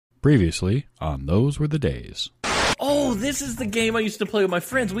Previously on Those Were the Days. Oh, this is the game I used to play with my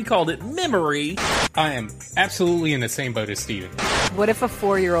friends. We called it Memory. I am absolutely in the same boat as Steven. What if a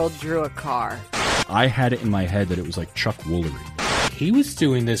 4-year-old drew a car? I had it in my head that it was like Chuck Woolery. He was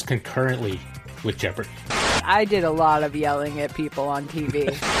doing this concurrently with Jeopardy. I did a lot of yelling at people on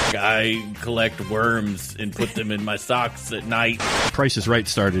TV. I collect worms and put them in my socks at night. Price is Right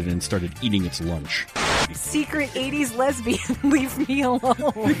started and started eating its lunch. Secret 80s lesbian, leave me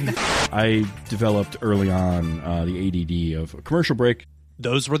alone. I developed early on the ADD of a commercial break.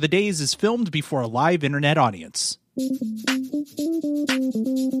 Those Were the Days is filmed before a live internet audience.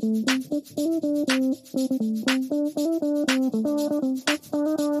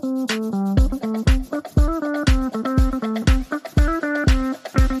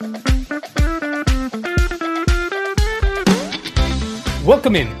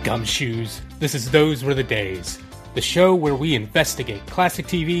 Welcome in, gumshoes. This is Those Were the Days, the show where we investigate classic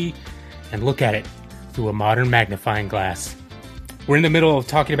TV and look at it through a modern magnifying glass. We're in the middle of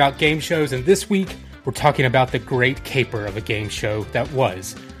talking about game shows, and this week we're talking about the great caper of a game show that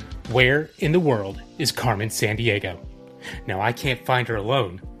was Where in the World is Carmen Sandiego? Now, I can't find her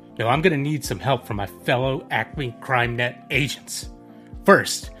alone. No, I'm going to need some help from my fellow Acme CrimeNet agents.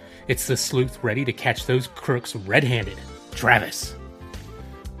 First, it's the sleuth ready to catch those crooks red-handed, Travis.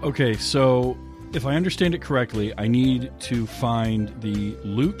 Okay, so if I understand it correctly, I need to find the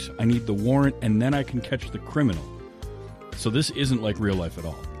loot, I need the warrant, and then I can catch the criminal. So this isn't like real life at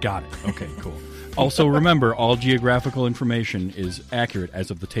all. Got it. Okay, cool. Also, remember, all geographical information is accurate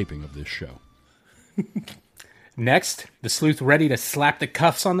as of the taping of this show. Next, the sleuth ready to slap the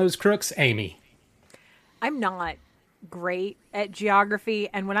cuffs on those crooks, Amy. I'm not great at geography,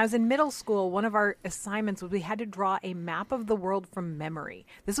 and when I was in middle school, one of our assignments was we had to draw a map of the world from memory.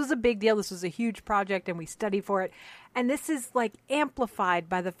 This was a big deal. This was a huge project, and we studied for it. And this is like amplified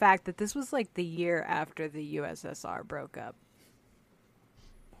by the fact that this was like the year after the USSR broke up.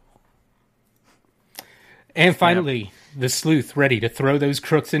 And finally, the sleuth ready to throw those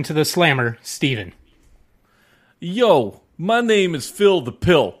crooks into the slammer, Steven. Yo, my name is Phil the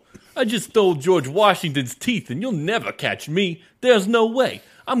Pill. I just stole George Washington's teeth, and you'll never catch me. There's no way.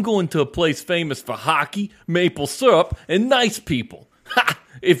 I'm going to a place famous for hockey, maple syrup, and nice people. Ha!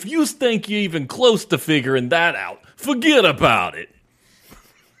 If you think you're even close to figuring that out, forget about it.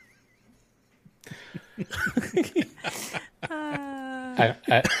 I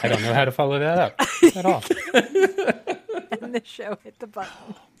don't know how to follow that up at all. And the show hit the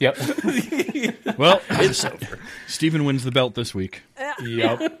button. Yep. Well, it's over. Steven wins the belt this week.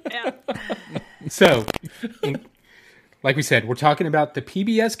 Yep. Yeah. So, like we said, we're talking about the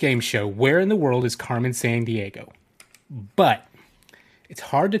PBS game show, Where in the World is Carmen Sandiego? But it's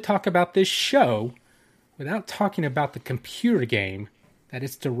hard to talk about this show without talking about the computer game that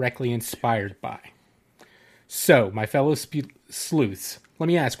it's directly inspired by. So, my fellow sleuths, let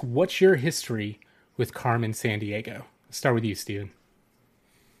me ask, what's your history with Carmen Sandiego? Let's start with you, Steven.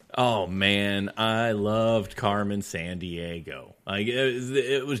 Oh, man, I loved Carmen Sandiego. Like,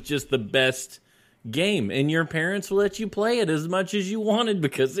 it was just the best game, and your parents will let you play it as much as you wanted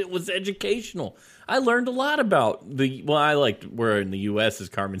because it was educational. I learned a lot about I liked where in the U.S. is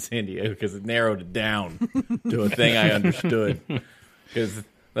Carmen Sandiego because it narrowed it down to a thing I understood. Because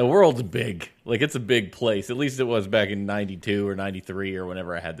the world's big. Like, it's a big place. At least it was back in 92 or 93 or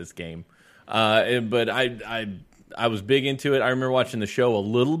whenever I had this game. But I was big into it. I remember watching the show a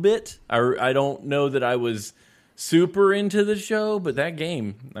little bit. I don't know that I was super into the show, but that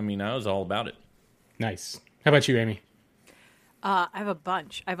game, I mean, I was all about it. Nice. How about you, Amy? I have a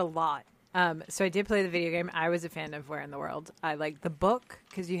bunch. I have a lot. So I did play the video game. I was a fan of Where in the World. I liked the book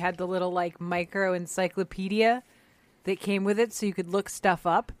because you had the little like micro encyclopedia that came with it so you could look stuff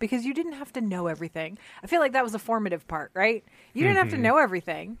up because you didn't have to know everything. I feel like that was a formative part, right? You didn't have to know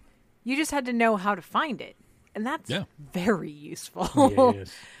everything. You just had to know how to find it. And that's very useful.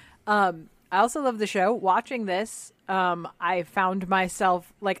 Yes. I also love the show. Watching this, I found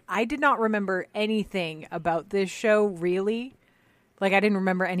myself, like, I did not remember anything about this show, really. Like, I didn't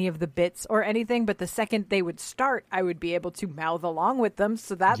remember any of the bits or anything, but the second they would start, I would be able to mouth along with them.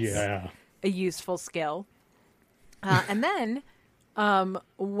 So that's a useful skill. And then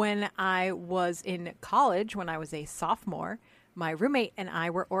when I was in college, when I was a sophomore, my roommate and I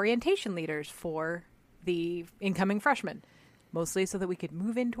were orientation leaders for the incoming freshmen, mostly so that we could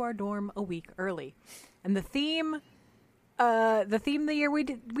move into our dorm a week early. And the theme the year we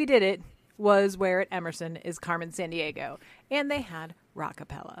did it was Where at Emerson is Carmen Sandiego, and they had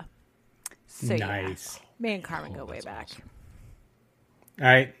rockapella. So nice. Me and Carmen go way back. Awesome. All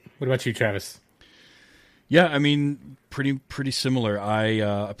right. What about you, Travis? Yeah, I mean, pretty similar.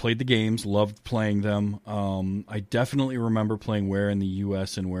 I played the games, loved playing them. I definitely remember playing Where in the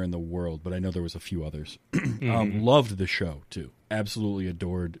U.S. and Where in the World, but I know there was a few others. Loved the show too. Absolutely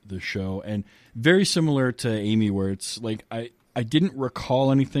adored the show, and very similar to Amy, where it's like I didn't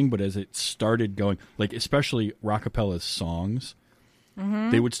recall anything, but as it started going, like especially Rockapella's songs,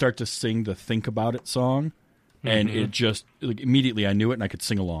 they would start to sing the "Think About It" song, and it just like immediately I knew it and I could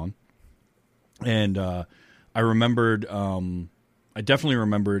sing along, and I remembered, I definitely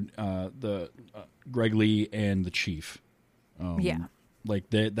remembered the Greg Lee and the Chief. Like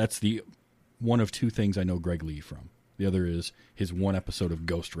that's the one of two things I know Greg Lee from. The other is his one episode of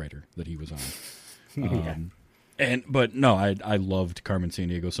Ghost Rider that he was on. But no, I loved Carmen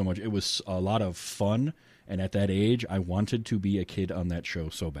Sandiego so much. It was a lot of fun, and at that age, I wanted to be a kid on that show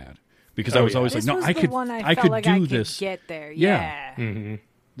so bad because I was always this like, no, was I the could, one I could like do I could this. Get there, Yeah. yeah.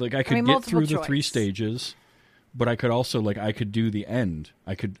 Like I could get through the 3 stages, but I could also like I could do the end.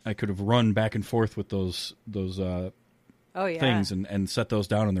 I could have run back and forth with those things and set those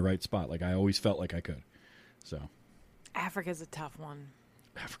down in the right spot. Like I always felt like I could. So Africa's a tough one.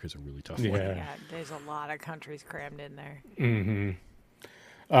 Africa's a really tough Yeah. one. Yeah, there's a lot of countries crammed in there.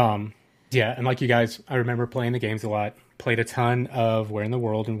 Yeah, and like you guys, I remember playing the games a lot. Played a ton of Where in the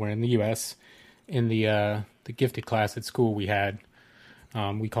World and Where in the U.S. in the gifted class at school we had.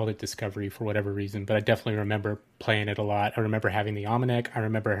 We called it Discovery for whatever reason, but I definitely remember playing it a lot. I remember having the almanac. I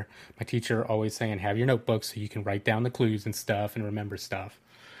remember my teacher always saying, have your notebook so you can write down the clues and stuff and remember stuff.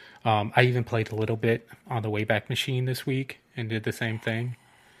 I even played a little bit on the Wayback Machine this week and did the same thing.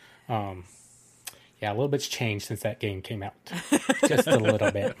 Yeah, a little bit's changed since that game came out. Just a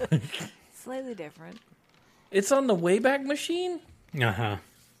little bit. Slightly different. It's on the Wayback Machine? Uh-huh.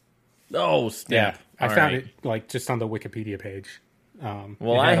 Oh, snap. Yeah, I All found right. it like just on the Wikipedia page.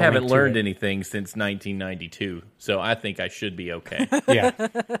 Well, I haven't learned anything since 1992, so I think I should be okay. Yeah.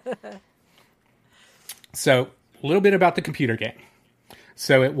 So, a little bit about the computer game.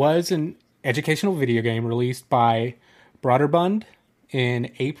 So, it was an educational video game released by Broderbund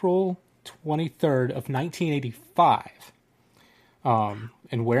in April 23rd of 1985.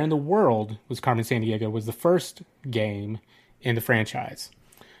 And Where in the World was Carmen Sandiego was the first game in the franchise.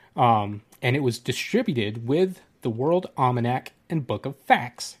 And it was distributed with the World Almanac and Book of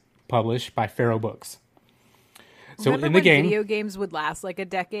Facts, published by Faro Books. So Remember in the when game, video games would last like a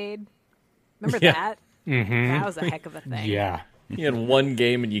decade? Remember Yeah. that? Mm-hmm. That was a heck of a thing. yeah, You had one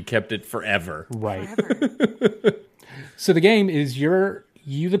game and you kept it forever. right. Forever. So the game is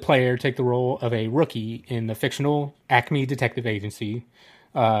you, the player, take the role of a rookie in the fictional Acme Detective Agency,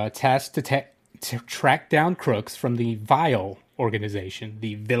 tasked to track down crooks from the vile organization,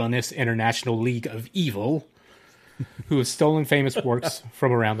 the Villainous International League of Evil, who have stolen famous works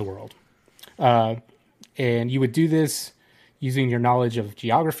from around the world. And you would do this using your knowledge of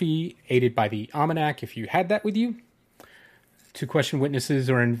geography, aided by the almanac if you had that with you, to question witnesses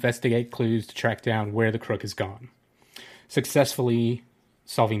or investigate clues to track down where the crook has gone. Successfully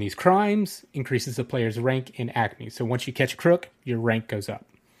solving these crimes increases the player's rank in Acme. So once you catch a crook, your rank goes up,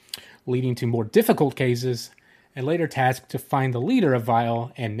 leading to more difficult cases and later tasked to find the leader of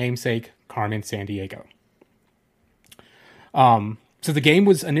Vile and namesake Carmen Sandiego. So the game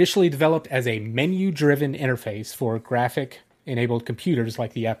was initially developed as a menu-driven interface for graphic-enabled computers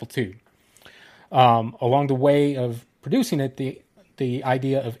like the Apple II. Along the way of producing it, the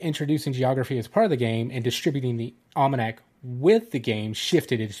idea of introducing geography as part of the game and distributing the almanac with the game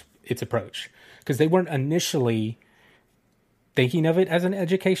shifted its approach, because they weren't initially thinking of it as an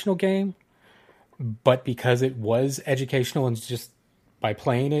educational game, but because it was educational and just by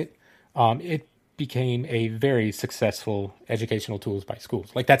playing it, it became a very successful educational tools by schools.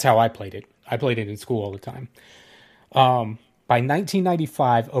 Like that's how I played it. I played it in school all the time. By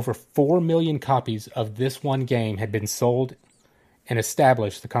 1995, over 4 million copies of this one game had been sold and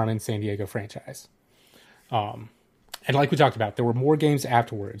established the Carmen Sandiego franchise. And like we talked about, there were more games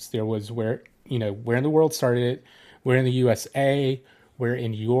afterwards. There was Where in the World started it, Where in the USA, Where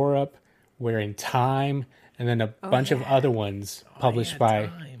in Europe, Where in Time, and then a bunch of other ones published by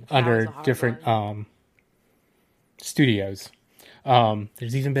under different studios.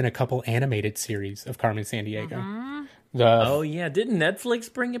 There's even been a couple animated series of Carmen Sandiego. Oh, yeah. Didn't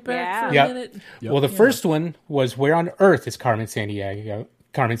Netflix bring it back for a minute? Well, the first one was Where on Earth is Carmen Sandiego?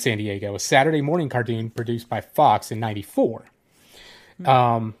 Carmen Sandiego, a Saturday morning cartoon produced by Fox in '94.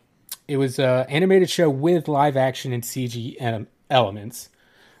 It was an animated show with live action and CG elements.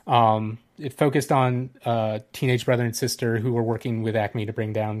 It focused on a teenage brother and sister who were working with Acme to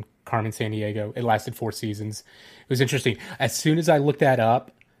bring down Carmen Sandiego. It lasted 4 seasons. It was interesting. As soon as I looked that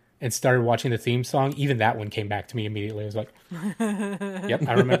up and started watching the theme song, even that one came back to me immediately. I was like, "Yep,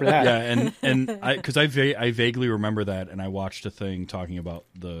 I remember that." Yeah, and because I vaguely remember that, and I watched a thing talking about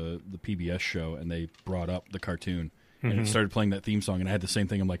the PBS show, and they brought up the cartoon, and it started playing that theme song, and I had the same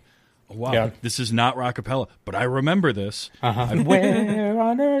thing. I'm like, oh, wow, Yeah. this is not rockapella, but I remember this. Where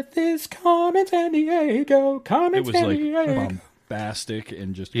on earth is Carmen Sandiego? Carmen It was like Sandiego. bombastic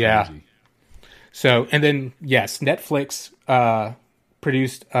and just Yeah. crazy. So, and then, yes, Netflix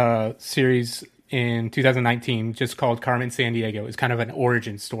produced a series in 2019 just called Carmen Sandiego. It's kind of an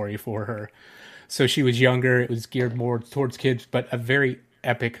origin story for her. So she was younger. It was geared more towards kids, but a very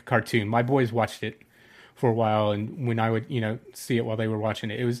epic cartoon. My boys watched it for a while, and when I would, see it while they were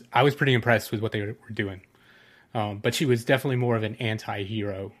watching it, I was pretty impressed with what they were doing. But she was definitely more of an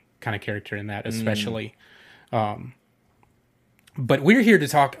anti-hero kind of character in that, especially. But we're here to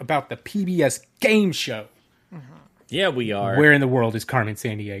talk about the PBS game show. Yeah, we are. Where in the world is Carmen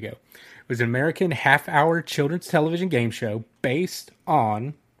Sandiego? It was an American half-hour children's television game show based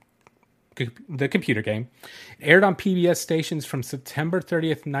on the computer game. It aired on PBS stations from September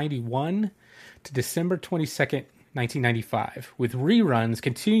 30th, 91 to December 22nd, 1995, with reruns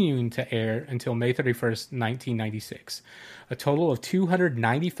continuing to air until May 31st, 1996. A total of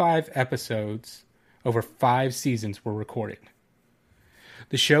 295 episodes over 5 seasons were recorded.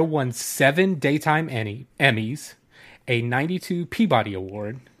 The show won 7 Daytime Emmys, a 92 Peabody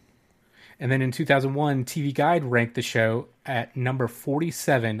Award, and then in 2001, TV Guide ranked the show at number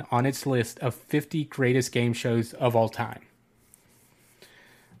 47 on its list of 50 greatest game shows of all time.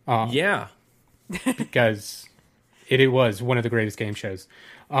 Yeah. Because it was one of the greatest game shows.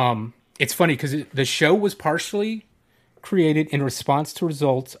 It's funny because the show was partially created in response to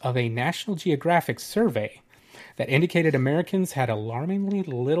results of a National Geographic survey that indicated Americans had alarmingly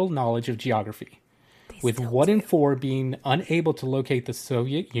little knowledge of geography, with 1 in 4 being unable to locate the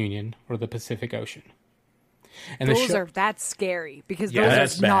Soviet Union or the Pacific Ocean. And That's scary because Yeah, those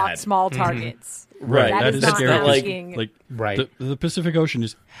that's are not bad. small targets. Right. That is not scary. asking- Like Right. the Pacific Ocean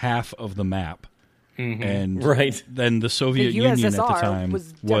is half of the map, and Right. then the the Soviet Union at the USSR time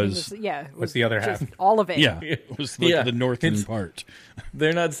was What's the other half? all of it. yeah, it was like Yeah. the northern It's- part.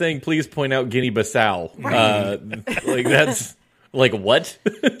 They're not saying, please point out Guinea-Bissau. Like, that's... Like, what?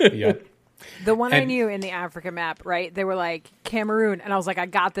 Yep. The one I And- knew in the Africa map, right? They were like Cameroon, and I was like, I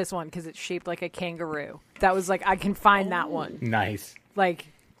got this one because it's shaped like a kangaroo. That was like, I can find that one. Nice. Like,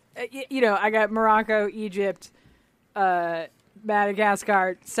 I got Morocco, Egypt,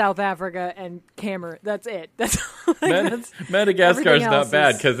 Madagascar, South Africa, and Cameroon. That's it. That's, Madagascar's everything not else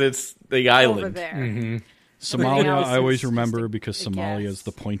bad is because it's the over island. there. Mm-hmm. Somalia, else I always is remember just because a Somalia guess. is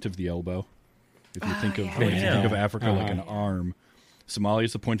the point of the elbow. If you think of yeah. like, if you Yeah. think of Africa like an arm, Somalia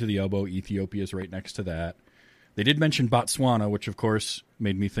is the point of the elbow. Ethiopia is right next to that. They did mention Botswana, which of course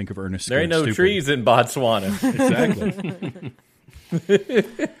made me think of Ernest. There ain't Scared no Stupid. trees in Botswana. Exactly.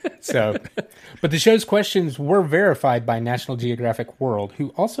 So, but the show's questions were verified by National Geographic World, who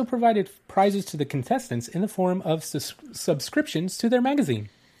also provided prizes to the contestants in the form of subscriptions to their magazine.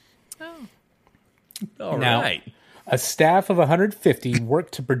 All Now- right. A staff of 150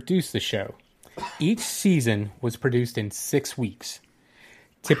 worked to produce the show. Each season was produced in 6 weeks.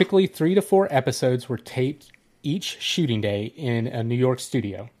 Typically, 3 to 4 episodes were taped each shooting day in a New York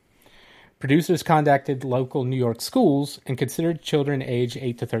studio. Producers contacted local New York schools and considered children age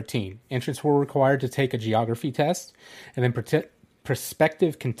 8 to 13. Entrants were required to take a geography test, and then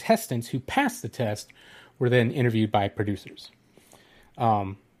prospective contestants who passed the test were then interviewed by producers.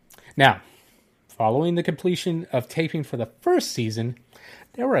 Now, following the completion of taping for the first season,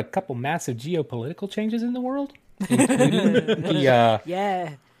 there were a couple massive geopolitical changes in the world, including the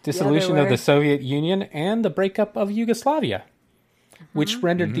Yeah. dissolution there of the were. Soviet Union and the breakup of Yugoslavia, which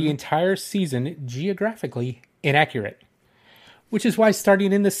rendered the entire season geographically inaccurate. Which is why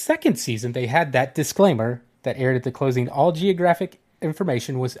starting in the second season, they had that disclaimer that aired at the closing. All geographic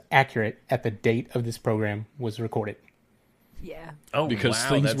information was accurate at the date of this program was recorded. Yeah. Oh, Because wow,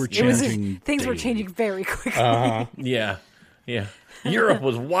 things that's- were It was changing. things were daily. changing very quickly. Yeah. Yeah. Europe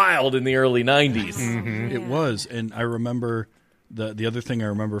was wild in the early 90s. It was, and I remember the other thing I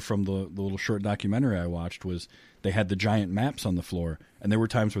remember from the little short documentary I watched was they had the giant maps on the floor, and there were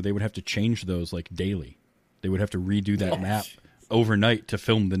times where they would have to change those like daily. They would have to redo that map overnight to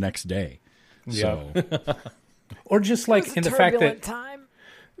film the next day. So Or just like in the fact that time.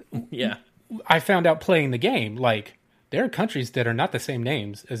 Yeah. I found out playing the game, like there are countries that are not the same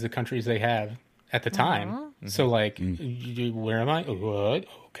names as the countries they have at the time. So like, where am I? What?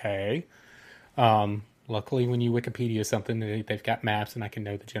 Okay. Luckily, when you Wikipedia something, they've got maps, and I can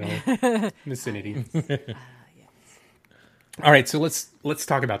know the general vicinity. All right, so let's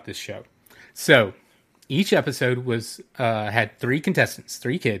talk about this show. So each episode was had 3 contestants,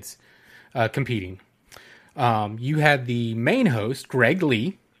 3 kids competing. You had the main host, Greg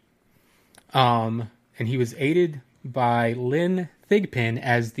Lee, and he was aided by Lynn Thigpen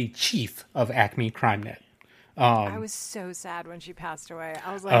as the chief of Acme CrimeNet. I was so sad when she passed away.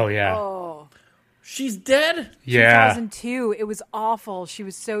 I was like, Oh, yeah. oh. She's dead? Yeah, 2002. It was awful. She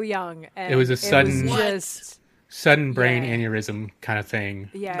was so young. And It was a sudden- It was just, sudden brain Yeah. aneurysm kind of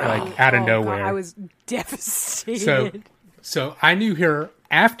thing, yeah. like out of God, nowhere. I was devastated. So I knew her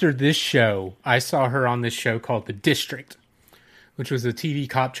after this show. I saw her on this show called The District, which was a TV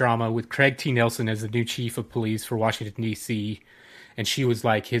cop drama with Craig T. Nelson as the new chief of police for Washington, D.C. And she was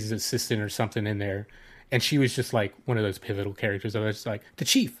like his assistant or something in there. And she was just like one of those pivotal characters. I was just like, the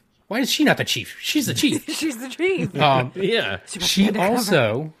chief. Why is she not the chief? She's the chief. She's the chief. Yeah. She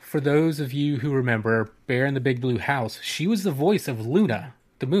also, for those of you who remember Bear in the Big Blue House, she was the voice of Luna,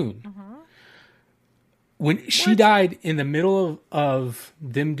 the moon. When she died in the middle of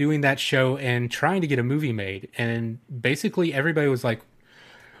them doing that show and trying to get a movie made, and basically everybody was like,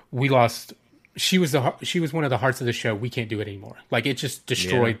 "We lost." She was one of the hearts of the show. We can't do it anymore. Like it just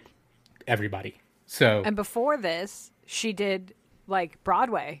destroyed everybody. So And before this, she did like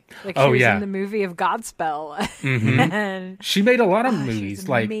Broadway. Like Oh, she was yeah. in the movie of Godspell. And she made a lot of she's movies.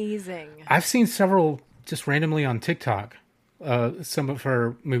 Like amazing. I've seen several just randomly on TikTok. Some of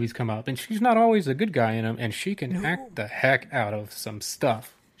her movies come up, and she's not always a good guy in them, and she can act the heck out of some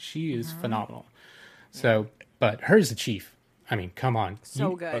stuff. She is phenomenal. So, but her's the chief. I mean, come on.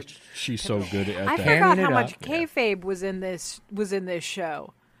 So good. She's so good at I that. forgot Hamming how it much up. kayfabe was in this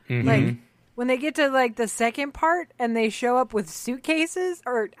show. Like when they get to like the second part and they show up with suitcases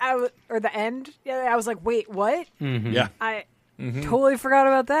or the end. Yeah, I was like, wait, what? Yeah. I totally forgot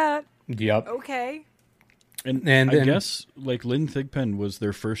about that. Yep. Okay. And And I then- guess like Lynn Thigpen was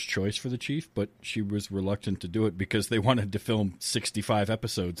their first choice for the chief, but she was reluctant to do it because they wanted to film 65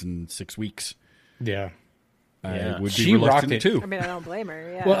 episodes in 6 weeks. Yeah. Yeah. I would be She rocked reluctant it. too. I mean, I don't blame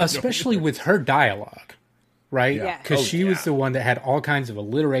her. Yeah. Well, especially with her dialogue, right? Yeah. Because Oh, she was the one that had all kinds of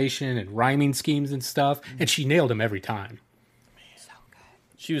alliteration and rhyming schemes and stuff, and she nailed them every time.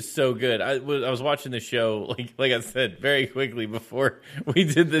 She was so good. I was watching the show, like I said, very quickly before we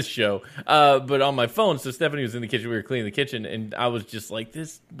did this show. But on my phone, so Stephanie was in the kitchen. We were cleaning the kitchen, and I was just like,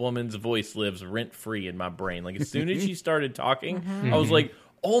 this woman's voice lives rent-free in my brain. Like, as soon as she started talking, I was like,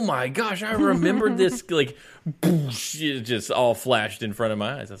 oh my gosh, I remembered this. Like, boosh, it just all flashed in front of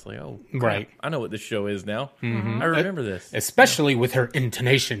my eyes. I was like, oh, crap, Right. I know what this show is now. I remember this. Especially with her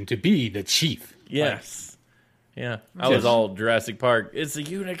intonation to be the chief. Yes. Yeah, I was all Jurassic Park. It's a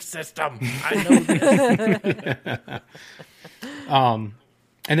Unix system. I know this.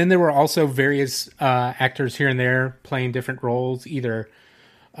 And then there were also various actors here and there playing different roles, either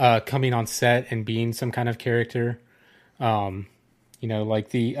coming on set and being some kind of character, like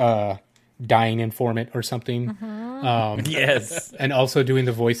the dying informant or something, Yes. and also doing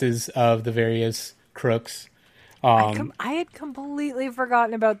the voices of the various crooks. I had completely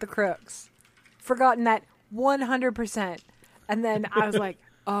forgotten about the crooks. Forgotten that 100%. And then I was like,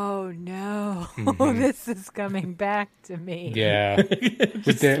 oh no, this is coming back to me. Yeah.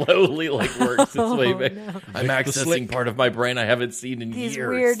 With the, Slowly works its way back. no. I'm accessing part of my brain I haven't seen in These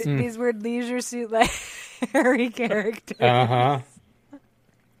years. these weird leisure suit like Harry characters. uh-huh.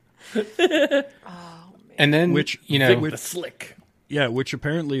 And then, Which- The slick. Yeah, which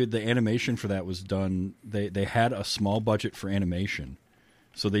apparently the animation for that was done. They had a small budget for animation,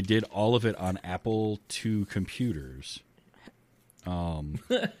 so they did all of it on Apple II computers.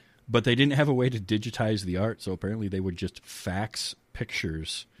 But they didn't have a way to digitize the art, so apparently they would just fax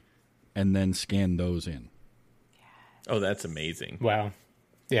pictures and then scan those in. Oh, that's amazing. wow.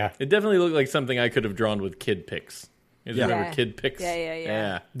 Yeah. It definitely looked like something I could have drawn with Kid Pics. You Yeah. remember Yeah. Kid Pics?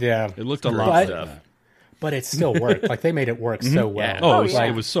 Yeah. Yeah. It looked a lot But- like stuff. that. But it still worked. Like, they made it work so well. Yeah. Oh, yeah.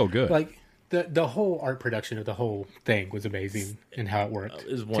 it was so good. Like, the whole art production of the whole thing was amazing and how it worked It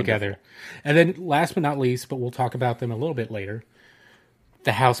was wonderful. together. And then, last but not least, but we'll talk about them a little bit later,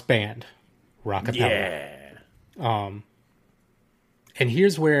 the house band, Rockapella. Yeah. And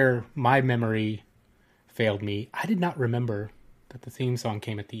here's where my memory failed me. I did not remember that the theme song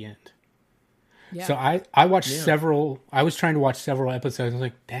came at the end. Yeah. So I watched several. I was trying to watch several episodes. I was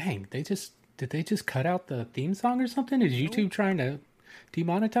like, dang, did they just cut out the theme song or something? Is YouTube trying to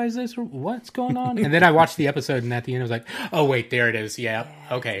demonetize this or what's going on? And then I watched the episode, and at the end I was like, oh wait, there it is. Yeah,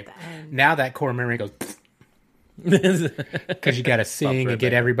 okay. Now that core memory goes because you got to sing right and get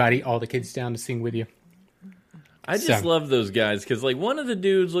back. everybody, all the kids down to sing with you. I just love those guys because, like, one of the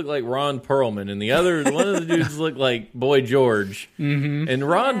dudes looked like Ron Perlman, and one of the dudes looked like Boy George. Mm-hmm. And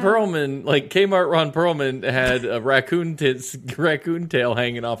Ron Perlman, like Kmart Ron Perlman, had a raccoon tail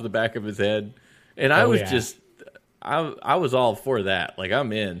hanging off the back of his head, and I I was all for that. Like,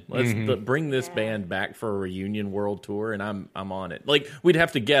 I'm in. Let's bring this band back for a reunion world tour, and I'm on it. Like, we'd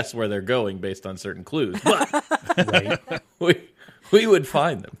have to guess where they're going based on certain clues, but we would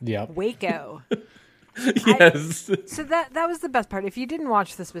find them. Yep. Waco. Yes. So that was the best part. If you didn't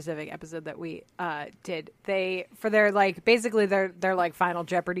watch the specific episode that we did, they for their like basically their like Final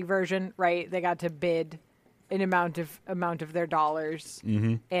Jeopardy version, right? They got to bid an amount of their dollars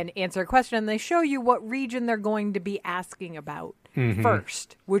and answer a question. And they show you what region they're going to be asking about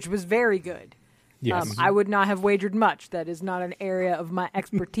first, which was very good. Yes. I would not have wagered much. That is not an area of my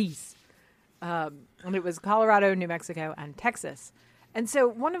expertise. And it was Colorado, New Mexico, and Texas. And so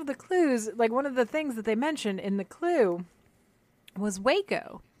one of the clues, like one of the things that they mentioned in the clue was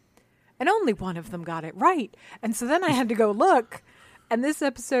Waco. And only one of them got it right. And so then I had to go look. And this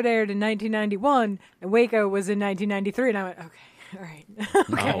episode aired in 1991. And Waco was in 1993. And I went, okay, all right.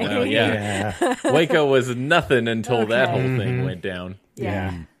 Okay. Oh, well, yeah. Waco was nothing until that whole thing went down.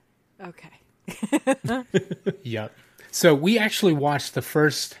 Yeah. Okay. Yep. So we actually watched the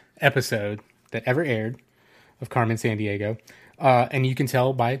first episode that ever aired of Carmen Sandiego. And you can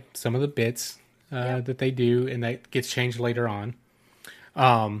tell by some of the bits that they do, and that gets changed later on.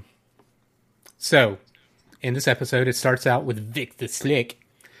 So, in this episode, it starts out with Vic the Slick,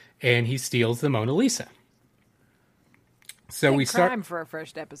 and he steals the Mona Lisa. So Big we start crime for a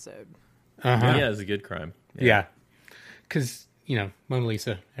first episode. Yeah, it's a good crime. Yeah, because Mona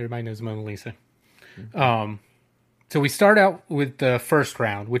Lisa. Everybody knows Mona Lisa. So we start out with the first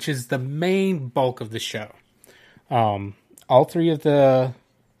round, which is the main bulk of the show. All three of the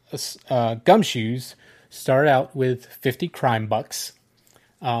gumshoes start out with 50 crime bucks,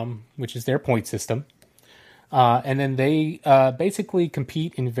 which is their point system. And then they basically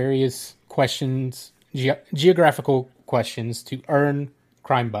compete in various questions, geographical questions, to earn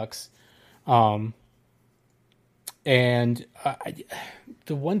crime bucks. And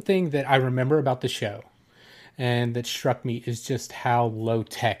the one thing that I remember about the show and that struck me is just how low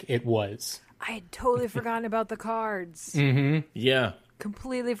tech it was. I had totally forgotten about the cards. Mm-hmm. Yeah.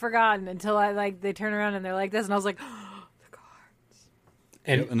 Completely forgotten until they turn around and they're like this, and I was like, oh, the cards.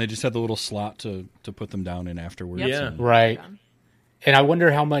 And they just had the little slot to put them down in afterwards. Yeah. Right. And I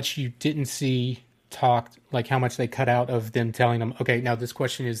wonder how much you didn't see talked, like how much they cut out of them telling them, okay, now this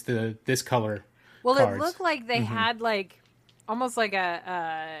question is this color. Well, cards. It looked like they had like almost like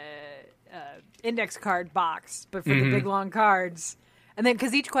a index card box, but for the big long cards. And then,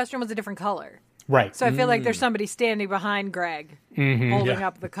 because each question was a different color. Right. So I feel like there's somebody standing behind Greg holding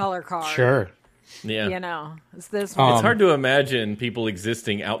up the color card. Sure. Yeah. It's this one. It's hard to imagine people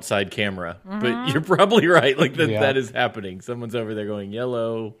existing outside camera, but you're probably right. Like that is happening. Someone's over there going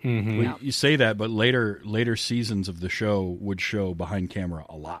yellow. Well, you say that, but later seasons of the show would show behind camera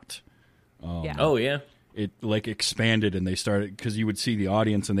a lot. Oh, yeah. It like expanded, and they started, because you would see the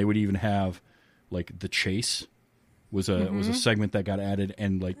audience, and they would even have like the chase. Was a segment that got added,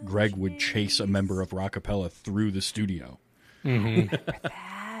 and like Greg would chase a member of Rockapella through the studio.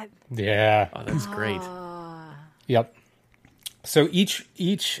 That. Yeah. Oh, that's great. Yep. So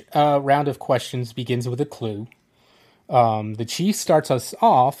each round of questions begins with a clue. The chief starts us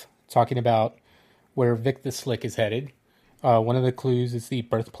off talking about where Vic the Slick is headed. One of the clues is the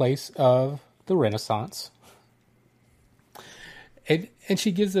birthplace of the Renaissance. And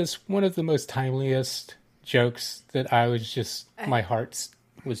she gives us one of the most timeliest jokes that I was just, my heart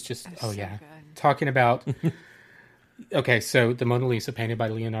was just, oh yeah. So talking about, okay, so the Mona Lisa painted by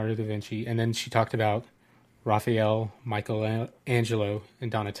Leonardo da Vinci, and then she talked about Raphael, Michelangelo,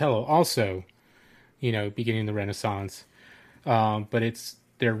 and Donatello also, beginning the Renaissance. But it's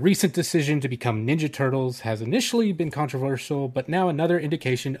their recent decision to become Ninja Turtles has initially been controversial, but now another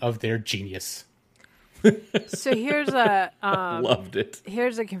indication of their genius. So here's a Loved it.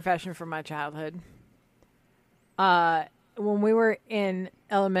 Here's a confession from my childhood. When we were in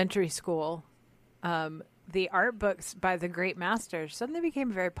elementary school, the art books by the great masters suddenly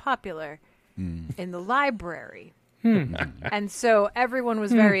became very popular in the library. And so everyone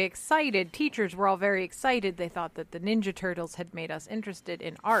was very excited. Teachers were all very excited. They thought that the Ninja Turtles had made us interested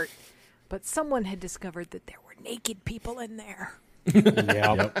in art. But someone had discovered that there were naked people in there.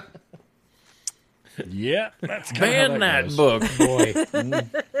 Yep. Yeah, that's Ban that book. Boy.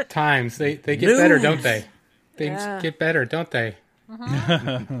 Times, they get better, don't they? Things get better, don't they?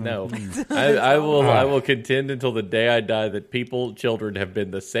 No, I will contend until the day I die that children have been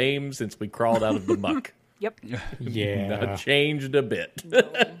the same since we crawled out of the muck. Yep. Yeah. Not changed a bit.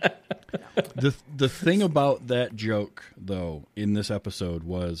 The thing about that joke, though, in this episode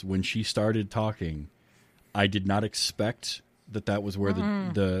was when she started talking, I did not expect that was where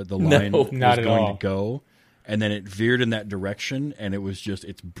the line was not at going all. to go. And then it veered in that direction, and it was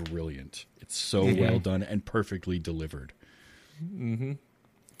it's brilliant. It's so well done and perfectly delivered. Mm-hmm.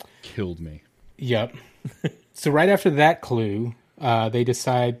 Killed me. Yep. So right after that clue, they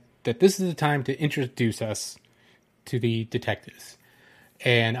decide that this is the time to introduce us to the detectives.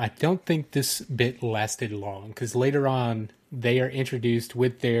 And I don't think this bit lasted long, because later on, they are introduced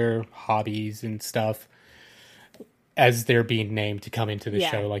with their hobbies and stuff as they're being named to come into the Yeah.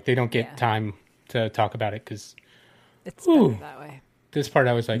 show. Like, they don't get Yeah. time to talk about it, because It's Ooh. better that way. this part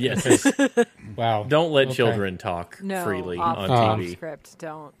I was like, Yes. okay, wow. Don't let Okay. children talk No, freely off on the TV. script.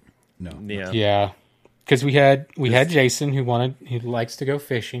 Don't. No. Yeah. Yeah, because we had Jason who likes to go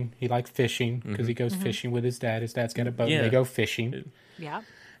fishing. He liked fishing because he goes fishing with his dad. His dad's got a boat. And Yeah. they go fishing, Yeah.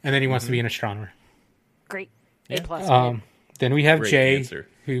 and then he wants to be an astronomer. Great. Yeah. A plus. Then we have Great Jay answer.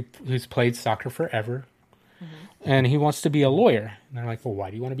 who's played soccer forever, and he wants to be a lawyer. And they're like, "Well, why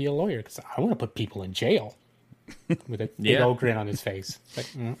do you want to be a lawyer?" Because I want to put people in jail. With a big Yeah. old grin on his face. Like,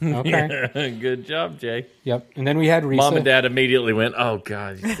 okay, Good job, Jay. yep. And then we had Risa. Mom and Dad immediately went, "Oh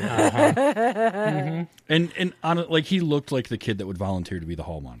God, he's dead." And on like he looked like the kid that would volunteer to be the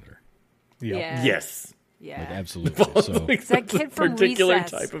hall monitor. Yep. Yeah. Yes, Yeah. Like absolutely. So It's that kid from particular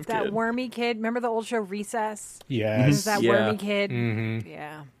Recess. type of that kid. wormy kid. Remember the old show Recess? Yes. Is that Yeah. wormy kid?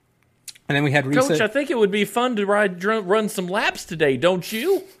 Yeah. And then we had Risa. Coach, I think it would be fun to run some laps today, don't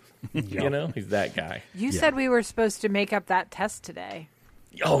you? You know, he's that guy. You said we were supposed to make up that test today.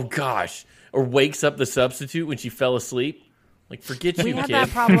 Oh gosh, or wakes up the substitute when she fell asleep. Like, forget We you, had kid. that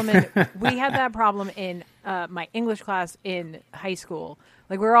problem in my English class in high school.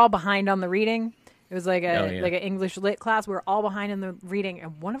 Like we were all behind on the reading. It was like Oh, yeah. like an English lit class. We were all behind in the reading,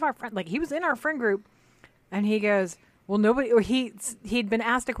 and one of our friends, like he was in our friend group, and he goes, "Well, nobody." Or he'd been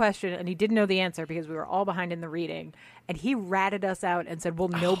asked a question and he didn't know the answer because we were all behind in the reading, and he ratted us out and said, "Well,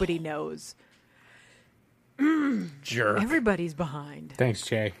 nobody knows. Jerk. Everybody's behind." Thanks,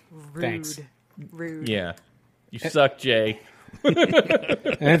 Jay. Rude. Thanks. Rude. Yeah, you suck, Jay. And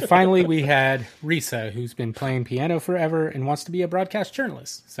then finally, we had Risa, who's been playing piano forever and wants to be a broadcast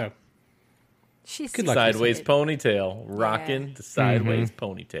journalist. So, She's Good luck. Sideways it. ponytail, rocking the sideways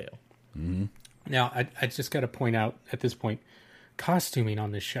ponytail. now I just got to point out at this point, costuming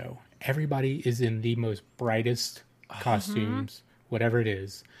on this show, everybody is in the most brightest costumes, whatever it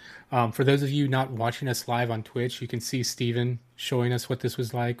is. For those of you not watching us live on Twitch, you can see Steven showing us what this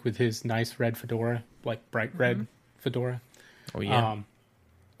was like with his nice red fedora, like bright red fedora. Oh yeah,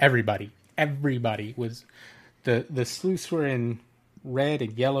 Everybody was the sleuths were in red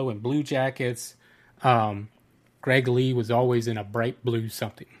and yellow and blue jackets. Greg Lee was always in a bright blue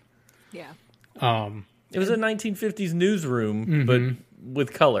something. Yeah. it was a 1950s newsroom, but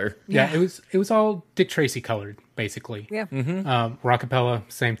with color. Yeah, it was all Dick Tracy colored, basically. Yeah. Rockapella,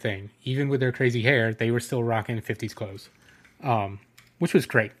 same thing. Even with their crazy hair, they were still rocking 50s clothes, which was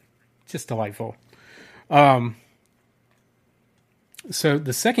great. Just delightful. So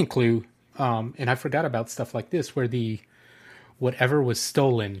the second clue, and I forgot about stuff like this, where the whatever was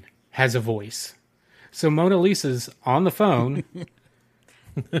stolen has a voice. So Mona Lisa's on the phone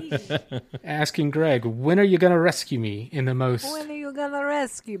asking Greg, when are you going to rescue me? In the most... When are you gonna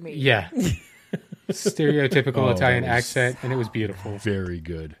rescue me? Yeah. Stereotypical Oh, Italian that was accent, and it was beautiful. very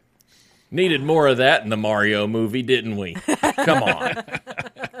good. Needed more of that in the Mario movie, didn't we? Come on.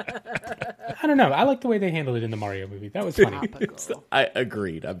 I don't know. I like the way they handled it in the Mario movie. That was funny. Topical. I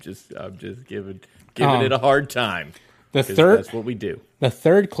agreed. I'm just giving it a hard time. The 'Cause third that's what we do. the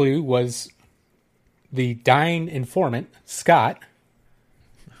third clue was the dying informant, Scott,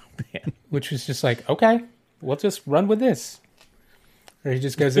 Man. which was just like, okay, we'll just run with this. Or he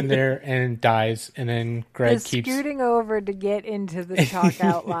just goes in there and dies, and then Greg The keeps... scooting over to get into the chalk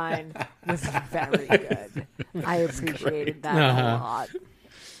outline was very good. I appreciated that a lot.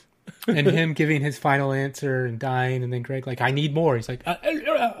 and him giving his final answer and dying, and then Greg like, I need more. He's like,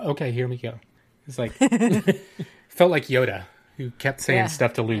 okay, here we go. It's like felt like Yoda, who kept saying Yeah,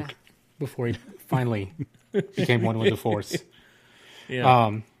 stuff to Luke before he finally became one with the Force.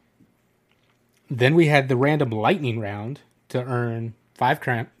 Yeah. Then we had the random lightning round to earn 5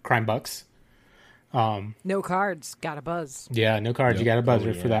 crime bucks. No cards, got a buzz. Yeah, no cards. You got a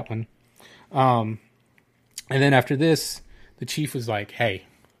buzzer for that one. And then after this, the chief was like, hey,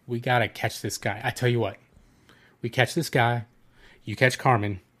 we got to catch this guy. I tell you what, we catch this guy, you catch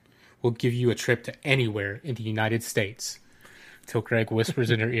Carmen, we'll give you a trip to anywhere in the United States. Till Greg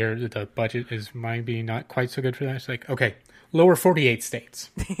whispers in her ear that the budget might be not quite so good for that. It's like, okay, lower 48 states.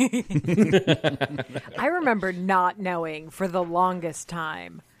 I remember not knowing for the longest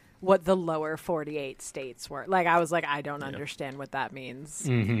time what the lower 48 states were. Like, I was like, I don't understand what that means.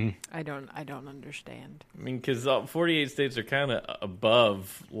 Mm-hmm. I don't understand. I mean, because 48 states are kind of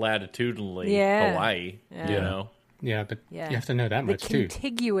above latitudinally Hawaii, you know? Yeah, but you have to know that much, too. The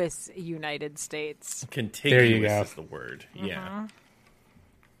contiguous United States. Contiguous there you go. is the word, yeah.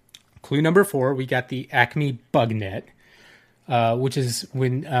 Clue number 4, we got the Acme BugNet, which is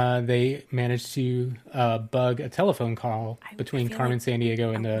when they managed to bug a telephone call between Carmen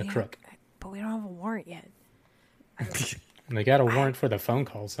Sandiego and the crook. But we don't have a warrant yet. And they got a warrant for the phone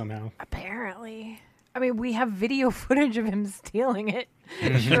call somehow. Apparently. I mean, we have video footage of him stealing it.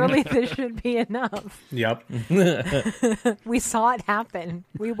 Surely this should be enough. Yep. We saw it happen.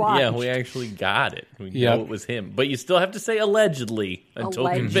 We watched. Yeah, we actually got it. We know it was him. But you still have to say allegedly until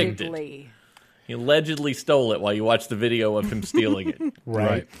convicted. He allegedly stole it while you watch the video of him stealing it.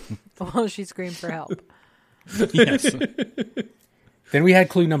 Right. While she screamed for help. Yes. Then we had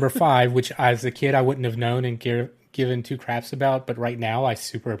clue number 5, which as a kid I wouldn't have known and given two craps about, but right now I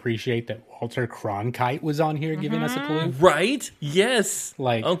super appreciate that Walter Cronkite was on here giving us a clue. Right? Yes.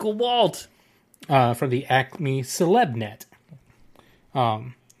 Like Uncle Walt. From the Acme CelebNet.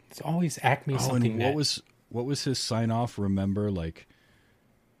 It's always Acme something. And what was his sign off? Remember, like,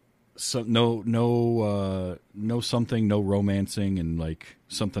 so no something, no romancing, and like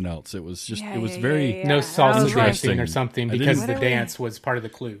something else. It was just very no salsa like, dancing or something because the dance was part of the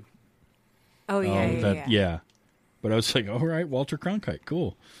clue. Oh yeah. But I was like, all right, Walter Cronkite,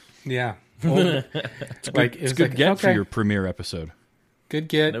 cool. Yeah. Well, it's good get for your premiere episode. Good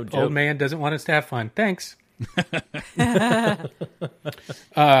get. No joke. Old man doesn't want us to have fun. Thanks.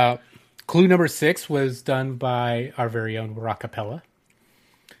 Clue number 6 was done by our very own Rockapella,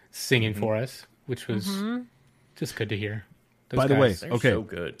 singing for us, which was just good to hear. By the way, okay, so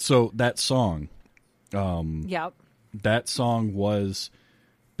good. So that song, Yep. that song was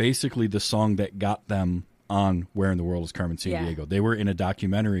basically the song that got them on Where in the World is Carmen Sandiego. Yeah. They were in a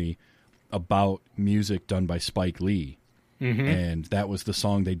documentary about music done by Spike Lee, and that was the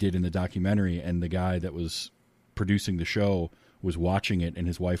song they did in the documentary, and the guy that was producing the show was watching it, and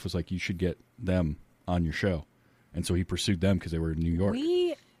his wife was like, you should get them on your show. And so he pursued them because they were in New York.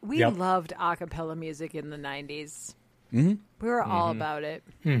 We loved a cappella music in the 90s. We were all about it.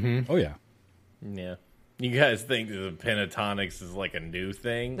 Oh, yeah. Yeah. You guys think the pentatonics is like a new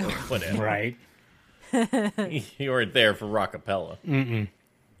thing? Whatever. Right. You weren't there for Rockapella.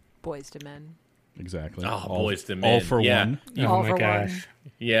 Boys to Men. Exactly. Oh, Boys to Men. All for one. Oh All my for gosh.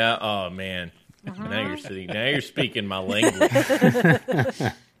 one. Yeah. Oh man. Now you're speaking my language.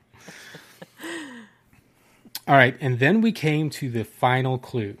 All right, and then we came to the final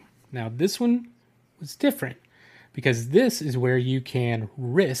clue. Now, this one was different because this is where you can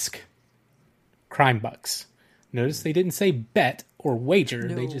risk crime bucks. Notice they didn't say bet or wager.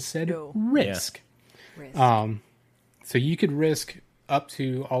 They just said risk. Risk. So you could risk up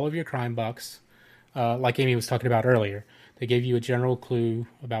to all of your crime bucks, like Amy was talking about earlier. They gave you a general clue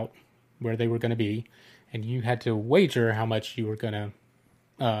about where they were going to be, and you had to wager how much you were going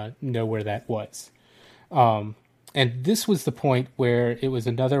to know where that was. And this was the point where it was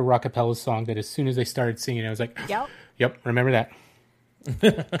another Rockapella song that as soon as they started singing, I was like, yep, remember that.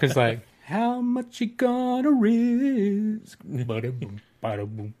 Because like, how much you gonna risk? Bada-boom,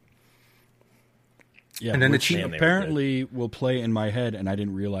 bada-boom. Yeah, And then which the apparently will play in my head, and I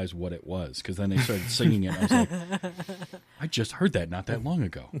didn't realize what it was because then they started singing it. And I was like, I just heard that not that long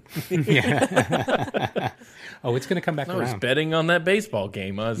ago. Yeah. Oh, it's gonna come back I was around. betting on that baseball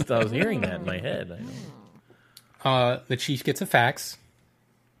game. I was hearing that in my head. The chief gets a fax.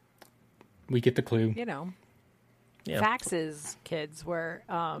 We get the clue. You know. Yeah. Faxes, kids, were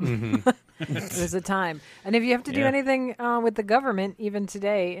it was a time. And if you have to do anything with the government, even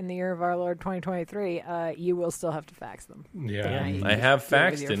today in the year of our Lord 2023, you will still have to fax them. Yeah. I have do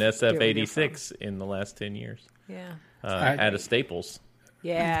it with faxed your- in do it with your SF86 in the last 10 years. Yeah. At a Staples.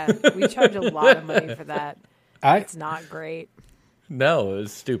 Yeah. We charge a lot of money for that. It's not great. No, it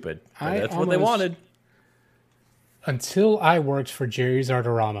was stupid. But that's what they almost- wanted. Until I worked for Jerry's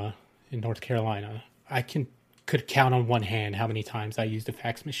Artorama in North Carolina, I could count on one hand how many times I used a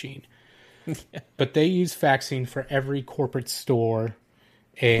fax machine. But they use faxing for every corporate store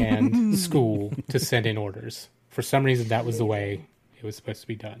and school to send in orders. For some reason, that was the way it was supposed to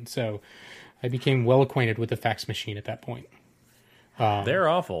be done. So I became well acquainted with the fax machine at that point. They're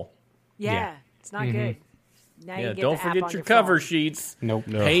awful. Yeah. It's not good. Now you Yeah, get don't the app forget on your cover phone. sheets. Nope.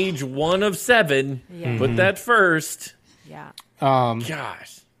 Page 1 of 7. Yeah. Put that first. Yeah.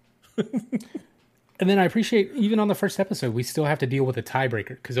 Gosh. And then I appreciate, even on the first episode, we still have to deal with a tiebreaker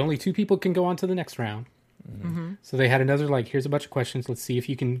because only 2 people can go on to the next round. Mm-hmm. So they had another, here's a bunch of questions. Let's see if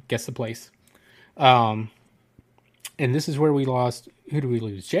you can guess the place. And this is where we lost. Who do we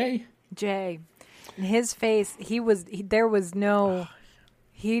lose? Jay? Jay. In his face, he did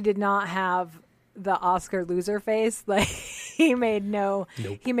not have the Oscar loser face. Like, he made no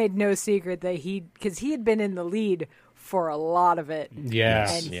secret that because he had been in the lead for a lot of it.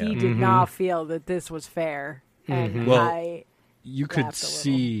 Yeah. And he did not feel that this was fair. And you could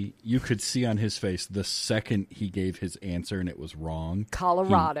see on his face the second he gave his answer and it was wrong.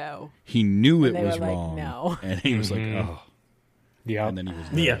 Colorado. He knew it they was were like, wrong. no. And he was like, oh. Yeah. And then he was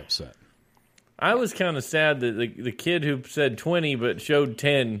very upset. I was kind of sad that the kid who said 20 but showed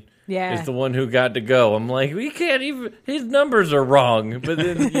 10 Yeah. is the one who got to go. I'm like, we can't even. His numbers are wrong. But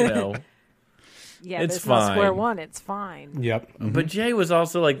then, Yeah, it's there's no fine. square one. It's fine. Yep. But Jay was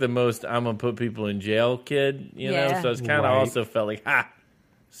also like the most I'm going to put people in jail kid, Yeah. So it's kind of Right. also felt like,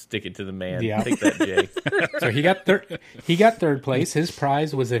 stick it to the man. Yeah. Take that, Jay. So he got third place. His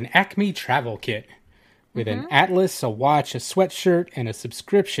prize was an Acme travel kit with an atlas, a watch, a sweatshirt, and a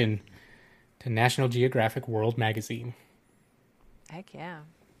subscription to National Geographic World Magazine. Heck yeah.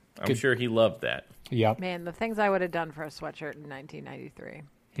 I'm sure he loved that. Yep. Man, the things I would have done for a sweatshirt in 1993.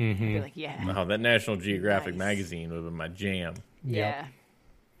 I'd be like, yeah. Oh, that National Geographic Nice. magazine would have been my jam. Yeah.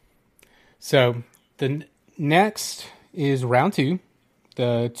 So the next is round 2.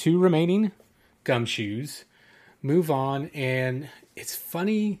 The 2 remaining gumshoes move on, and it's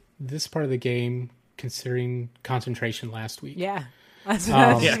funny, this part of the game, considering concentration last week. Yeah. That's what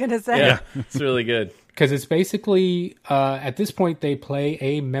I was just going to say. Yeah, it's really good. Because it's basically, at this point, they play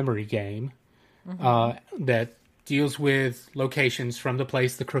a memory game that deals with locations from the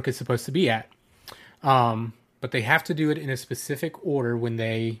place the crook is supposed to be at. But they have to do it in a specific order when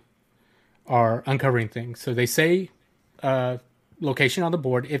they are uncovering things. So they say location on the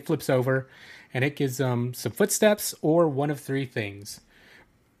board, it flips over, and it gives them some footsteps or one of 3 things,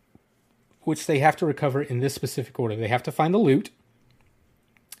 which they have to recover in this specific order. They have to find the loot.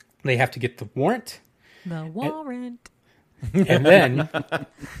 They have to get the warrant. The warrant. And then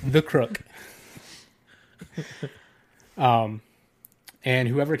the crook. And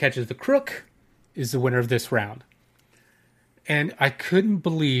whoever catches the crook is the winner of this round. And I couldn't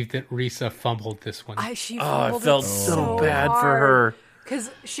believe that Risa fumbled this one. She I fumbled felt it so bad for her.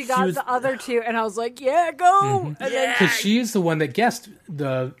 Because she got was- the other 2, and I was like, yeah, go. And then Because she is the one that guessed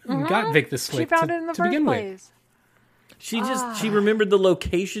got Vic the she slick found it in the to first begin with. place. She remembered the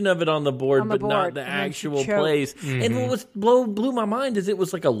location of it on the board, On the but not board, the and then she actual choked. place. And what was blew my mind is it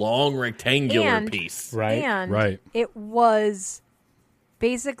was like a long rectangular And- piece. Right. And Right. it was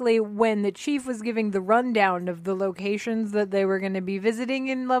basically when the chief was giving the rundown of the locations that they were going to be visiting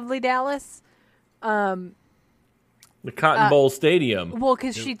in lovely Dallas. The Cotton Bowl Stadium. Well,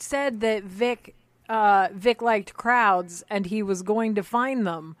 because she'd said that Vic liked crowds, and he was going to find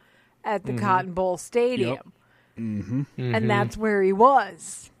them at the Cotton Bowl Stadium. Yep. And that's where he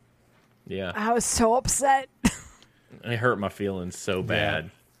was. Yeah. I was so upset. It hurt my feelings so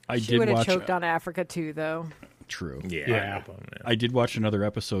bad. I She did would have watch. choked on Africa too, though. True. Yeah. I did watch another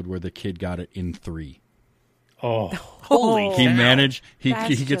episode where the kid got it in 3. Oh, Holy He cow. managed. He That's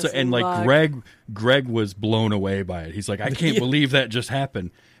gets just and like luck. Greg was blown away by it. He's like, I can't believe that just happened.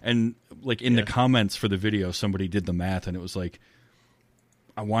 And like in the comments for the video, somebody did the math, and it was like,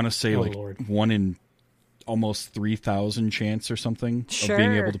 I want to say Lord. 1 in almost 3,000 chance or something Sure. of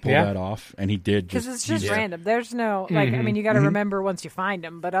being able to pull Yeah. that off, and he did. Because it's just yeah. random. There's no, I mean, you got to remember once you find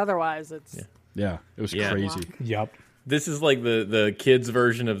them, but otherwise it's... Yeah, it was Yeah. crazy. yep. This is like the kids'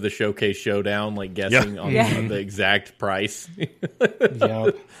 version of the Showcase Showdown, like guessing on the exact price.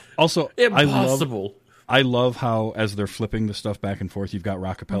 Yep. Also, Impossible. I love how as they're flipping the stuff back and forth, you've got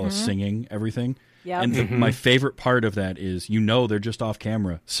Rockapella singing everything. Yep. And my favorite part of that is, they're just off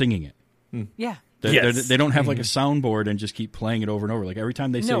camera singing it. Yeah. Yes. They don't have like a soundboard and just keep playing it over and over. Like every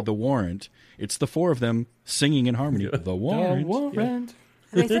time they say No. the warrant, it's the 4 of them singing in harmony. The warrant. Warrant.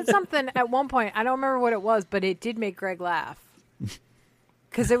 They said something at one point. I don't remember what it was, but it did make Greg laugh.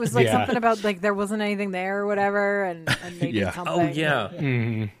 Because it was like Yeah. something about like there wasn't anything there or whatever, and they Yeah. did something. Oh, yeah.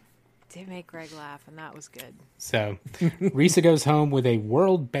 It did make Greg laugh, and that was good. So, Risa goes home with a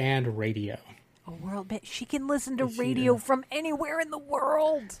world band radio. A world bit. She can listen to radio from anywhere in the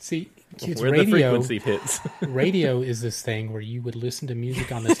world. See, kids, Where the frequency hits. radio is this thing where you would listen to music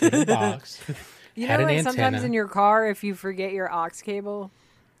on this little box. You Had know, an like sometimes antenna. in your car, if you forget your aux cable,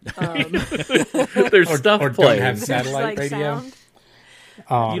 There's stuff or don't playing. have there's satellite like radio.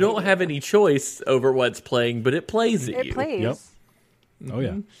 sound. You don't have any choice over what's playing, but it plays at It you. plays. Yep. Oh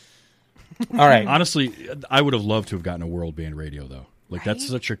yeah. All right. Honestly, I would have loved to have gotten a world band radio though. Like that's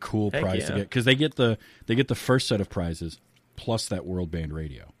such a cool Heck prize to yeah. get because they get the first set of prizes plus that world band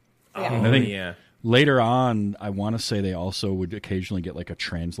radio. Oh, And I think yeah. later on, I want to say they also would occasionally get like a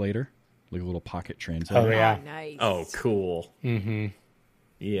translator, like a little pocket translator. Oh, yeah. Oh, nice. Oh, cool. Mm-hmm.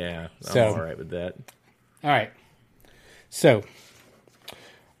 Yeah, I'm So- all right with that. All right. So,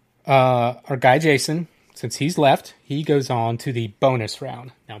 our guy Jason, since he's left, he goes on to the bonus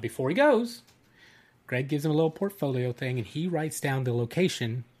round. Now, before he goes, Greg gives him a little portfolio thing, and he writes down the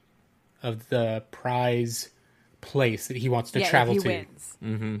location of the prize place that he wants to Yeah, travel if he to wins.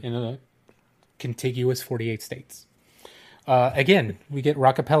 in the contiguous 48 states. Again, we get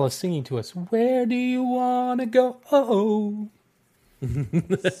Rockapella singing to us, "Where do you want to go?" Oh.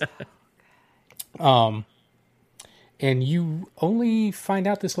 And you only find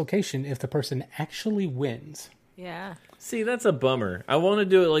out this location if the person actually wins. Yeah. See, that's a bummer. I want to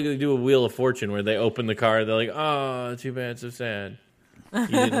do it like they do a Wheel of Fortune where they open the car. They're like, oh, too bad, so sad. You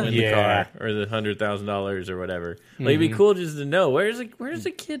didn't win the Yeah. car or the $100,000 or whatever. Like, it'd be cool just to know where's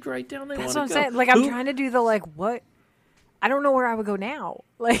the kid right down there. That's what I'm saying. Like, I'm trying to do the, like, what? I don't know where I would go now.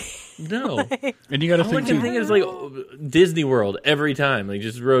 Like, No, And you got to I think want to too, think it's like Disney World every time. Like,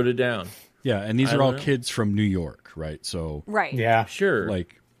 just wrote it down. yeah, and these I are all don't know. kids from New York, right? So right. Yeah. Sure,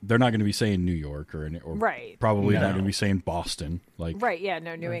 like they're not going to be saying New York or Right. probably not No. going to be saying Boston. Like Right. Yeah.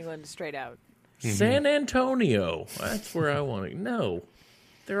 No, New England straight out. San Antonio. That's where I want to. No,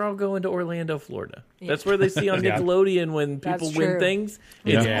 they're all going to Orlando, Florida. That's where they see on Yeah. Nickelodeon when people That's win true. things.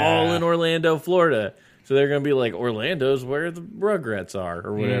 It's Yeah. all in Orlando, Florida. So they're going to be like, Orlando's where the Rugrats are,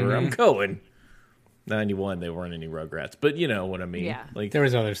 or whatever. I'm going. 91, they weren't any Rugrats, but you know what I mean. Yeah. Like There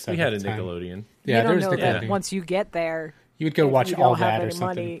was other stuff. we had a at the time. Nickelodeon. Yeah, you there don't was know Nickelodeon. that once you get there, You would go if watch you all don't have that or any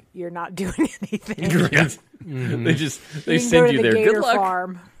something. money, you're not doing anything. They just they You can send go to you the there. Gator Good luck,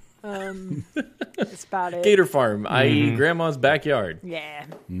 Farm. That's about it. Gator Farm, i.e., Grandma's backyard. Yeah.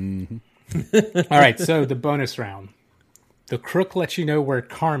 All right, so the bonus round. The crook lets you know where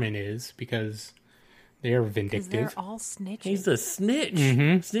Carmen is because they're Because vindictive. they're all snitches. He's a snitch.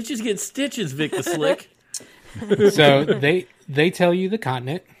 Snitches get stitches, Vic the Slick. So they tell you the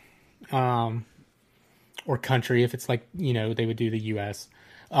continent, or country if it's like, you know, they would do the U.S.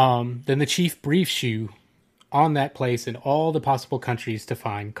 Then the chief briefs you on that place and all the possible countries to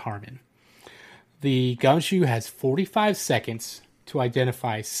find Carmen. The gumshoe has 45 seconds to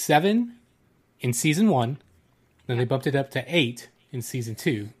identify 7 in season 1. Then they bumped it up to 8 in season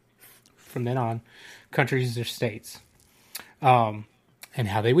 2. From then on, countries or states. And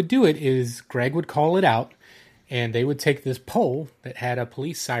how they would do it is Greg would call it out, and they would take this pole that had a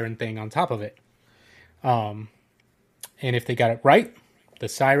police siren thing on top of it. And if they got it right, the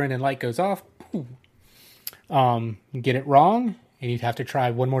siren and light goes off. Get it wrong, and you'd have to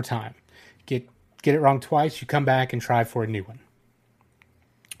try one more time. Get it wrong twice, you come back and try for a new one.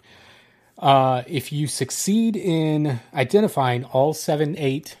 If you succeed in identifying all 7,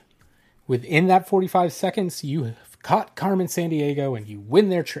 8 within that 45 seconds, you have caught Carmen Sandiego and you win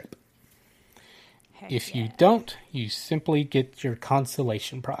their trip. Heck If yeah. you don't, you simply get your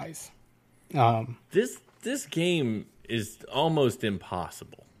consolation prize. This game is almost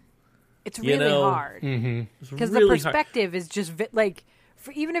impossible. It's You really know, hard It's because really the hard. perspective is just like,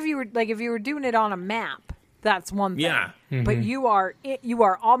 even if you were doing it on a map, that's one thing. Yeah. But you are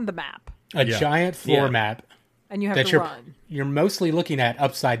on the map A Yeah. giant floor Yeah. map and you have that to you're run. you're mostly looking at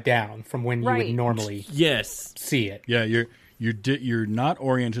upside down from when you Right. would normally Yes. see it. yeah, you're not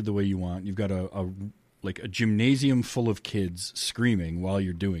oriented the way you want. You've got a gymnasium full of kids screaming while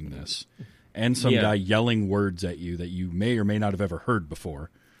you're doing this, and some Yeah. guy yelling words at you that you may or may not have ever heard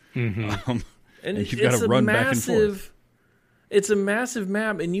before. And you've gotta run back and forth. It's a massive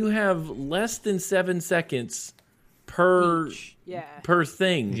map, and you have less than 7 seconds per Yeah. per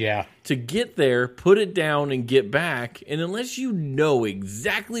thing. Yeah. To get there, put it down, and get back. And unless you know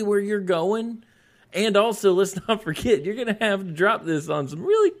exactly where you're going, and also let's not forget, you're gonna have to drop this on some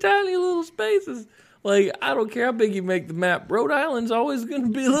really tiny little spaces. Like, I don't care how big you make the map, Rhode Island's always gonna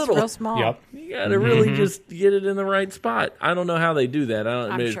be little. Real small. Yep. You gotta really just get it in the right spot. I don't know how they do that.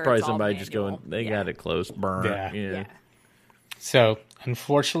 I'm Maybe sure it's probably it's all somebody just manual. going, they Yeah. got it close. Burn. Yeah. Yeah. So,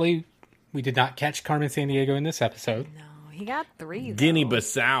 unfortunately, we did not catch Carmen Sandiego in this episode. No, he got 3. though.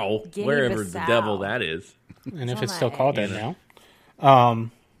 Guinea-Bissau, wherever the Guinea-Bissau. devil that is. And if on it's my still called head. that now.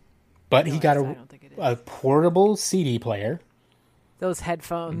 But he got I don't think it is. a portable CD player. Those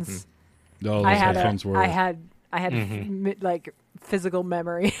headphones. Oh, those I had headphones were. I had like physical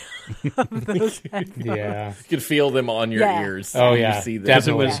memory of those headphones. Yeah. You could feel them on your Yeah. ears. Oh, when yeah, You see them.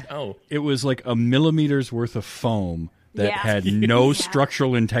 definitely. Oh, It was like a millimeter's worth of foam that had no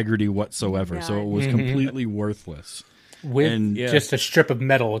structural integrity whatsoever. So it was completely worthless. With just a strip of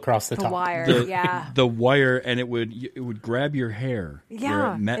metal across the top. Wire, the wire, and it would grab your hair. Yeah,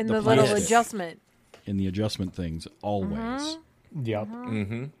 where it met in the the little plastic. adjustment. In the adjustment things, always. Yep.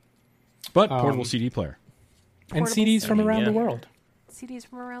 But portable CD player. And CDs from around the world. CDs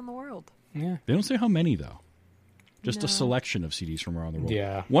from around the world. Yeah. They don't say how many, though. Just a selection of CDs from around the world.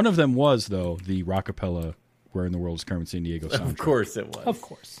 Yeah. One of them was, though, the Rockapella Where in the World is Carmen Sandiego soundtrack. Of course it was. Of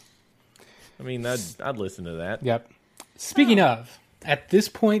course. I mean, I'd listen to that. Yep. Speaking of, at this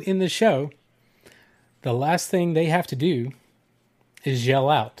point in the show, the last thing they have to do is yell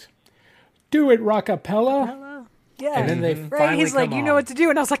out, "Do it, Rockapella!" Yeah. And then they finally He's like, come "You know on. what to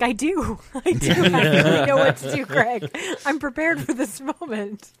do," and I was like, "I do. I do actually know what to do, Craig. I'm prepared for this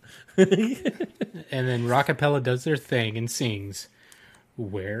moment." And then Rockapella does their thing and sings,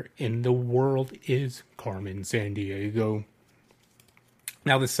 "Where in the world is Carmen Sandiego?"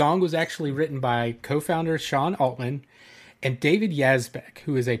 Now, the song was actually written by co-founder Sean Altman and David Yazbek,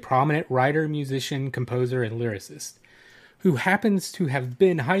 who is a prominent writer, musician, composer, and lyricist, who happens to have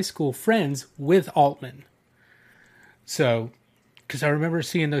been high school friends with Altman. So, because I remember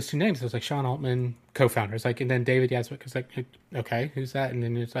seeing those two names, I was like, Sean Altman, co-founder. It's like, and then David Yazbek. I was like, okay, who's that? And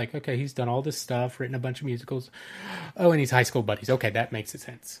then it's like, okay, he's done all this stuff, written a bunch of musicals. Oh, and he's high school buddies. Okay, that makes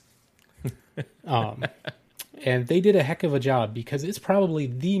sense. And they did a heck of a job because it's probably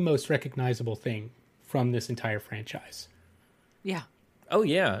the most recognizable thing from this entire franchise. Yeah. Oh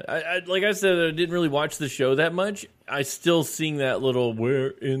yeah, I like I said, I didn't really watch the show that much. I still sing that little "Where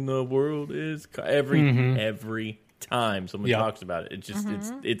in the world is every time someone talks about it. It just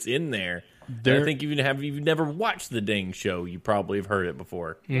it's in there. And I think if you've never watched the dang show, you probably have heard it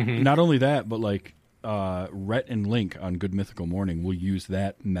before. Not only that, but like Rhett and Link on Good Mythical Morning will use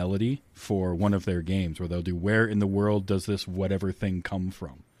that melody for one of their games where they'll do "Where in the world does this whatever thing come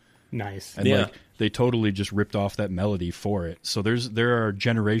from?" Nice. And like they totally just ripped off that melody for it. So there are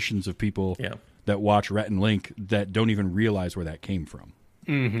generations of people that watch Rhett and Link that don't even realize where that came from.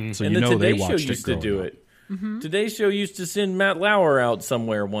 So And you know they Today Show watched used it to do growing it. Today's Show used to send Matt Lauer out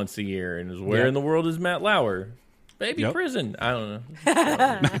somewhere once a year, and it was "Where in the world is Matt Lauer? Baby prison." I don't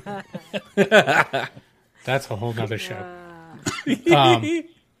know. That's a whole nother show. But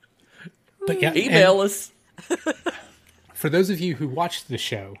yeah, Email us. for those of you who watched the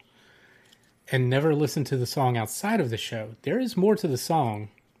show and never listened to the song outside of the show, there is more to the song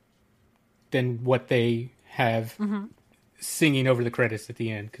than what they have singing over the credits at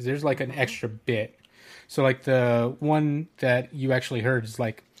the end, because there's like an extra bit. So like the one that you actually heard is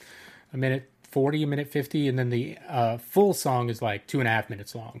like a minute 40, a minute 50, and then the full song is like 2.5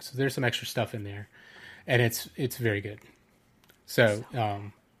 minutes long. So there's some extra stuff in there, and it's very good. So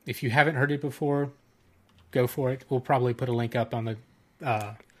if you haven't heard it before, go for it. We'll probably put a link up on the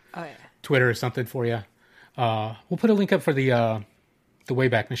Twitter or something for you. We'll put a link up for the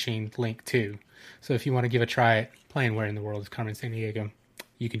Wayback Machine link too. So if you want to give a try at playing "Where in the World is Carmen Sandiego,"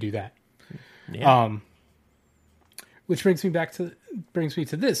 you can do that. Yeah. Which brings me to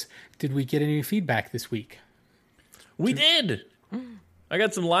this. Did we get any feedback this week? We did. I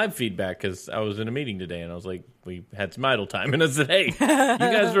got some live feedback because I was in a meeting today, and I was like, we had some idle time, and I said, "Hey, you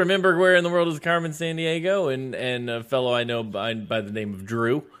guys remember Where in the World is Carmen Sandiego?" And a fellow I know by the name of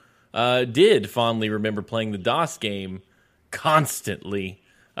Drew did fondly remember playing the DOS game constantly.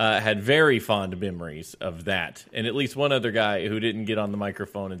 Had very fond memories of that, and at least one other guy who didn't get on the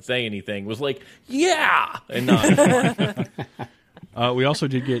microphone and say anything was like, "Yeah," and not. We also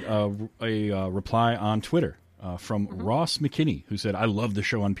did get a reply on Twitter from Ross McKinney, who said, "I love the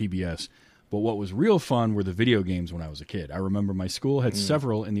show on PBS, but what was real fun were the video games when I was a kid. I remember my school had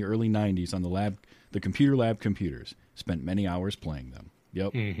several in the early 90s on the computer lab computers. Spent many hours playing them."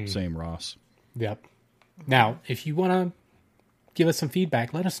 Yep, same Ross. Yep. Now, if you want to give us some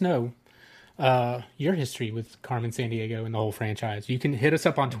feedback, let us know your history with Carmen Sandiego and the whole franchise. You can hit us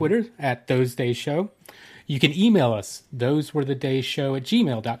up on Twitter at Those Days Show. You can email us,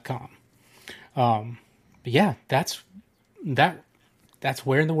 thosewerethedayshow@gmail.com. But yeah, that's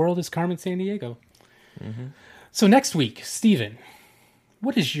Where in the World is Carmen Sandiego. So next week, Steven,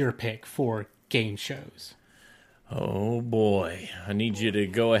 what is your pick for game shows? Oh boy, I need you to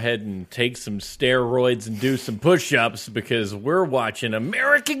go ahead and take some steroids and do some push-ups because we're watching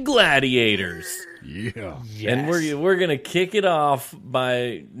American Gladiators. Yeah. Yes. And we're going to kick it off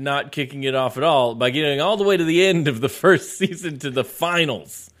by not kicking it off at all, by getting all the way to the end of the first season to the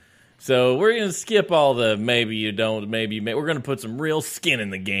finals. So we're going to skip all the maybe you don't, maybe you may. We're going to put some real skin in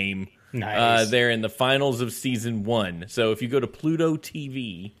the game. Nice. There in the finals of season 1. So if you go to Pluto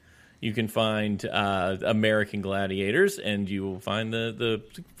TV, you can find American Gladiators, and you will find the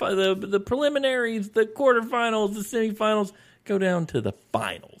preliminaries, the quarterfinals, the semifinals, go down to the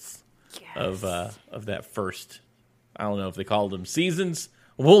finals of that first. I don't know if they called them seasons.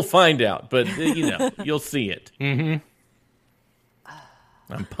 We'll find out, but you'll see it. Mm-hmm.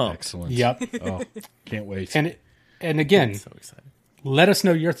 I'm pumped. Excellent. Yep. Oh, can't wait. And again, So excited. let us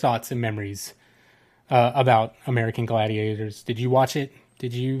know your thoughts and memories about American Gladiators. Did you watch it?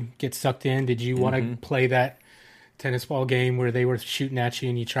 Did you get sucked in? Did you want to play that tennis ball game where they were shooting at you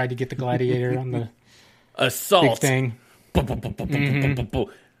and you tried to get the gladiator on the Assault big thing?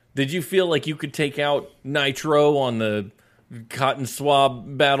 Did you feel like you could take out Nitro on the cotton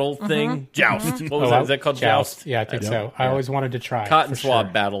swab battle thing? Joust. What was that? Is that called Joust? Yeah, I think so. I always wanted to try. Cotton for swab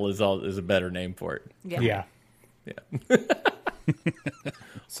sure. battle is a better name for it. Yeah. Yeah.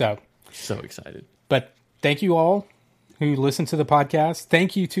 So Excited. But thank you all who listen to the podcast.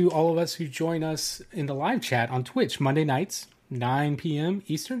 Thank you to all of us who join us in the live chat on Twitch Monday nights, 9 p.m.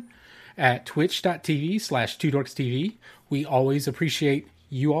 Eastern at twitch.tv/2dorkstv. We always appreciate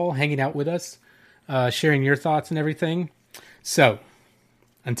you all hanging out with us, sharing your thoughts and everything. So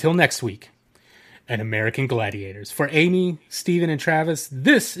until next week, and American Gladiators. For Amy, Steven, and Travis,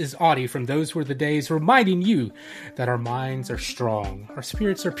 this is Audie from Those Were the Days, reminding you that our minds are strong, our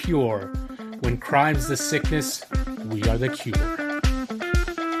spirits are pure. When crime's the sickness, we are the cure.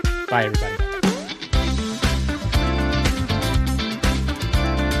 Bye, everybody.